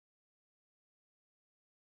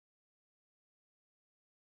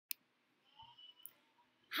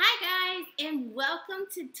and welcome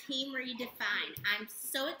to Team Redefine. I'm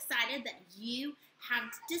so excited that you have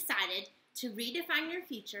decided to redefine your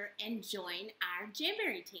future and join our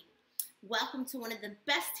Jamberry team. Welcome to one of the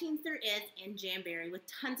best teams there is in Jamberry with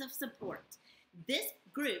tons of support. This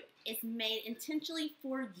group is made intentionally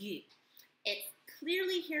for you. It's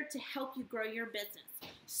clearly here to help you grow your business.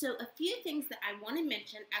 So a few things that I want to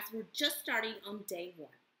mention as we're just starting on day one.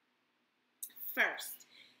 First,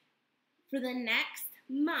 for the next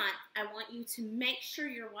month, I want you to make sure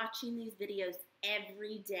you're watching these videos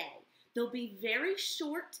every day. They'll be very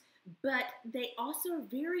short, but they also are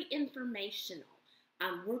very informational.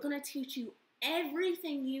 We're going to teach you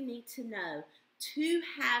everything you need to know to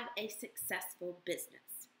have a successful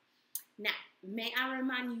business. Now, may I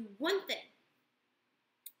remind you one thing?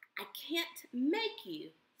 I can't make you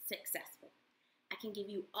successful. I can give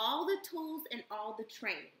you all the tools and all the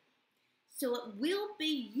training. So it will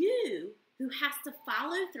be you who has to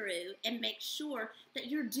follow through and make sure that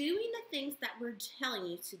you're doing the things that we're telling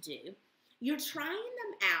you to do. You're trying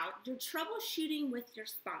them out, you're troubleshooting with your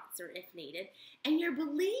sponsor if needed, and you're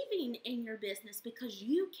believing in your business because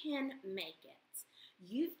you can make it.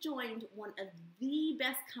 You've joined one of the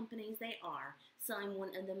best companies they are, selling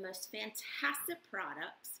one of the most fantastic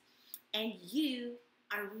products, and you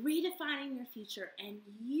are redefining your future, and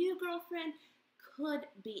you, girlfriend, could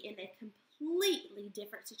be in a completely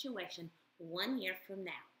different situation 1 year from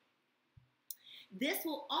now. This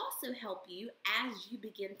will also help you as you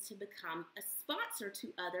begin to become a sponsor to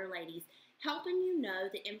other ladies, helping you know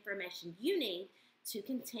the information you need to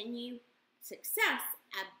continue success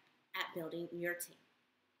at building your team.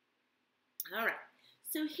 All right,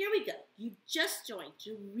 so here we go. You just joined.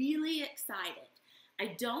 You're really excited.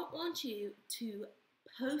 I don't want you to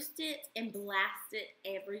post it and blast it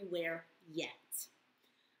everywhere yet.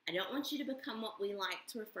 I don't want you to become what we like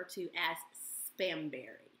to refer to as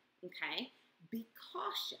spamberry, okay? Be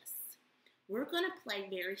cautious. We're going to play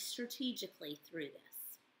very strategically through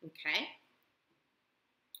this, okay?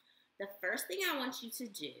 The first thing I want you to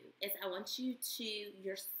do is I want you to,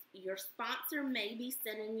 your sponsor may be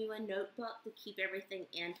sending you a notebook to keep everything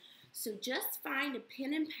in. So just find a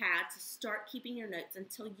pen and pad to start keeping your notes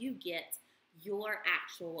until you get your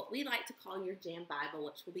actual, what we like to call your Jam Bible,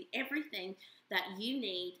 which will be everything that you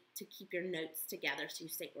need to keep your notes together so you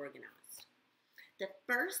stay organized. The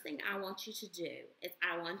first thing I want you to do is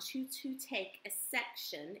I want you to take a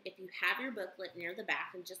section, if you have your booklet near the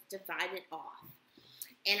back, and just divide it off.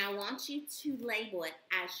 And I want you to label it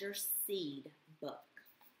as your seed book.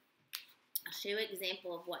 I'll show you an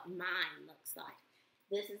example of what mine looks like.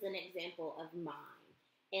 This is an example of mine.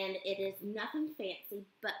 And it is nothing fancy,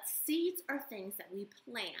 but seeds are things that we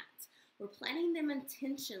plant. We're planting them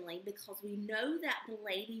intentionally because we know that the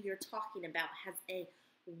lady you're talking about has a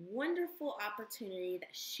wonderful opportunity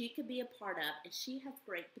that she could be a part of, and she has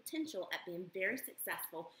great potential at being very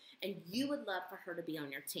successful, and you would love for her to be on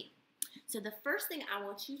your team. So the first thing I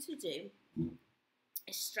want you to do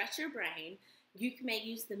is stretch your brain. You may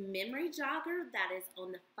use the memory jogger that is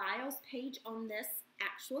on the files page on this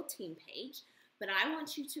actual team page. But I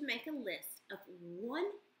want you to make a list of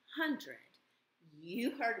 100,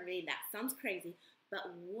 you heard me, that sounds crazy, but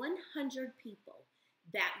 100 people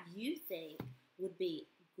that you think would be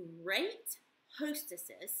great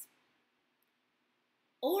hostesses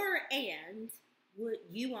and would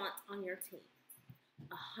you want on your team.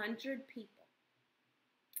 100 people.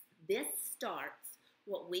 This starts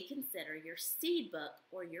what we consider your seed book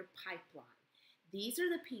or your pipeline. These are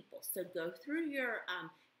the people. So go through your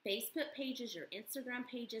Facebook pages, your Instagram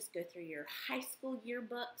pages, go through your high school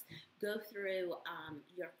yearbooks, go through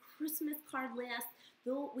your Christmas card list.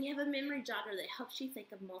 We have a memory jogger that helps you think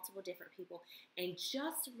of multiple different people and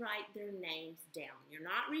just write their names down. You're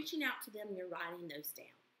not reaching out to them, you're writing those down.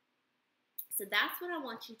 So that's what I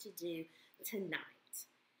want you to do tonight.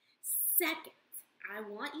 Second, I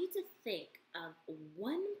want you to think of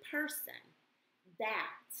one person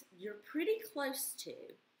that you're pretty close to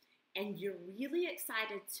and you're really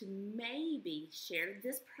excited to maybe share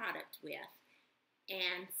this product with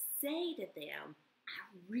and say to them,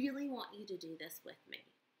 I really want you to do this with me.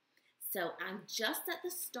 So I'm just at the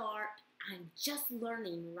start. I'm just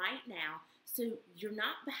learning right now. So you're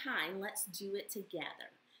not behind. Let's do it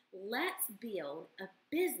together. Let's build a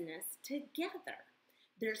business together.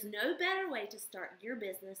 There's no better way to start your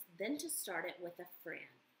business than to start it with a friend.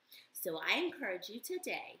 So I encourage you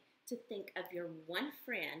today to think of your one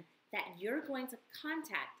friend that you're going to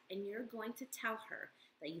contact and you're going to tell her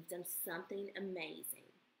that you've done something amazing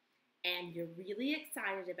and you're really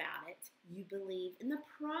excited about it. You believe in the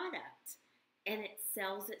product and it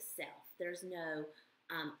sells itself. There's no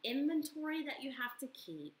inventory that you have to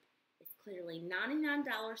keep. It's clearly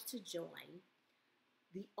 $99 to join.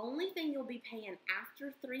 The only thing you'll be paying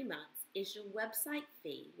after 3 months is your website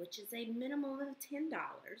fee, which is a minimum of $10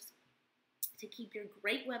 to keep your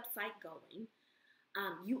great website going.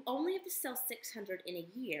 You only have to sell 600 in a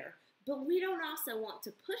year, but we don't also want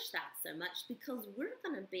to push that so much because we're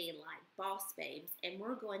going to be like boss babes and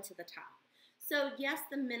we're going to the top. So yes,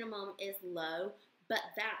 the minimum is low,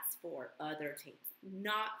 but that's for other teams,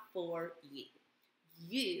 not for you.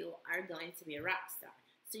 You are going to be a rock star.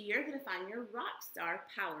 So you're going to find your rock star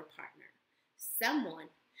power partner, someone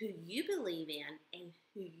who you believe in and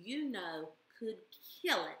who you know could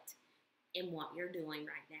kill it in what you're doing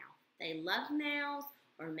right now. They love nails,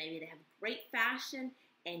 or maybe they have great fashion,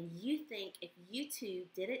 and you think if you two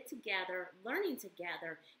did it together, learning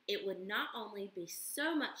together, it would not only be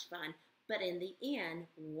so much fun, but in the end,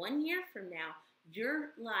 1 year from now,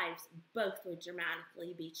 your lives both would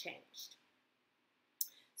dramatically be changed.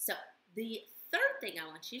 So the third thing I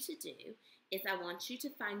want you to do is I want you to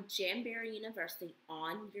find Jamberry University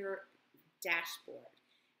on your dashboard.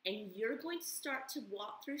 And you're going to start to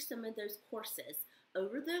walk through some of those courses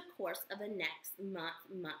over the course of the next month,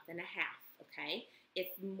 month and a half, okay?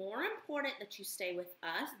 It's more important that you stay with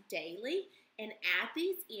us daily and add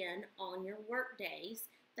these in on your work days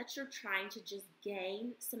that you're trying to just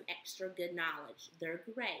gain some extra good knowledge. They're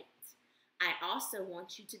great. I also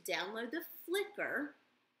want you to download the Flickr,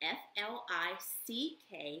 F-L-I-C-K-R,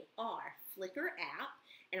 Flickr app,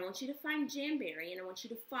 and I want you to find Jamberry, and I want you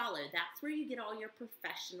to follow. That's where you get all your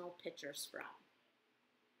professional pictures from.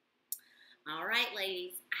 All right,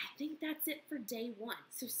 ladies, I think that's it for day 1.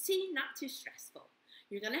 So see, not too stressful.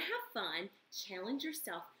 You're going to have fun, challenge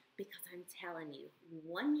yourself, because I'm telling you,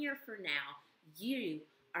 1 year from now, you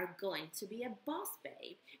are going to be a boss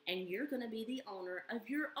babe, and you're going to be the owner of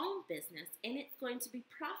your own business, and it's going to be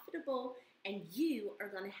profitable, and you are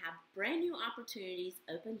going to have brand new opportunities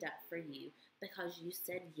opened up for you because you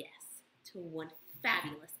said yes to one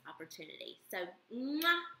fabulous opportunity. So,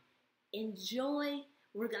 enjoy.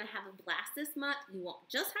 We're going to have a blast this month. You won't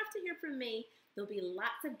just have to hear from me. There'll be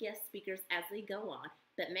lots of guest speakers as we go on,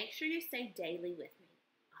 but make sure you stay daily with me.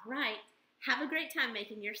 All right. Have a great time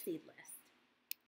making your seed list.